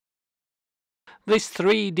This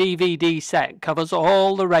 3 DVD set covers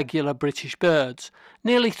all the regular British birds,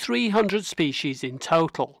 nearly 300 species in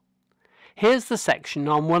total. Here's the section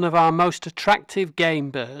on one of our most attractive game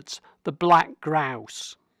birds, the black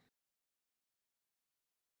grouse.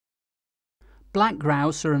 Black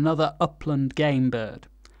grouse are another upland game bird,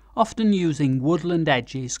 often using woodland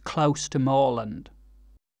edges close to moorland.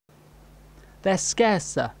 They're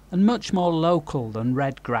scarcer and much more local than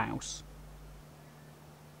red grouse.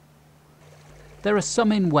 There are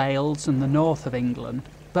some in Wales and the north of England,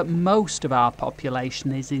 but most of our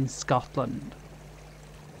population is in Scotland.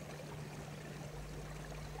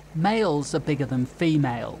 Males are bigger than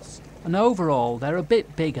females, and overall they're a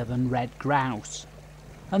bit bigger than red grouse.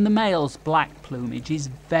 And the male's black plumage is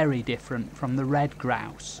very different from the red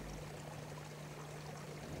grouse.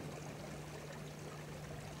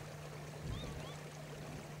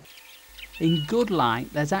 In good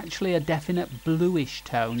light, there's actually a definite bluish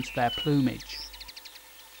tone to their plumage.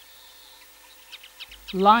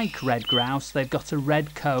 Like red grouse, they've got a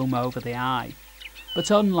red comb over the eye,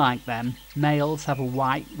 but unlike them, males have a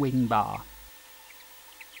white wing bar.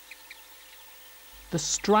 The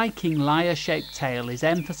striking lyre-shaped tail is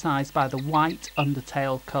emphasised by the white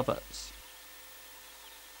undertail coverts.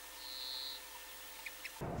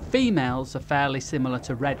 Females are fairly similar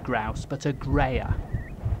to red grouse, but are greyer.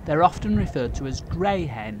 They're often referred to as grey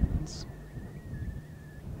hens.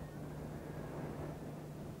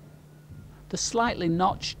 The slightly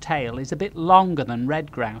notched tail is a bit longer than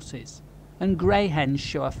red grouse's, and grey hens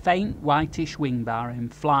show a faint whitish wing bar in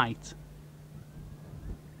flight.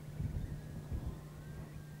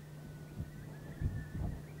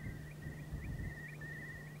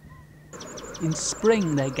 In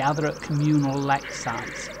spring they gather at communal lek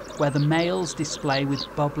sites, where the males display with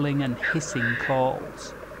bubbling and hissing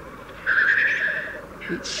calls.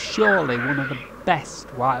 It's surely one of the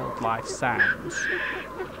best wildlife sounds.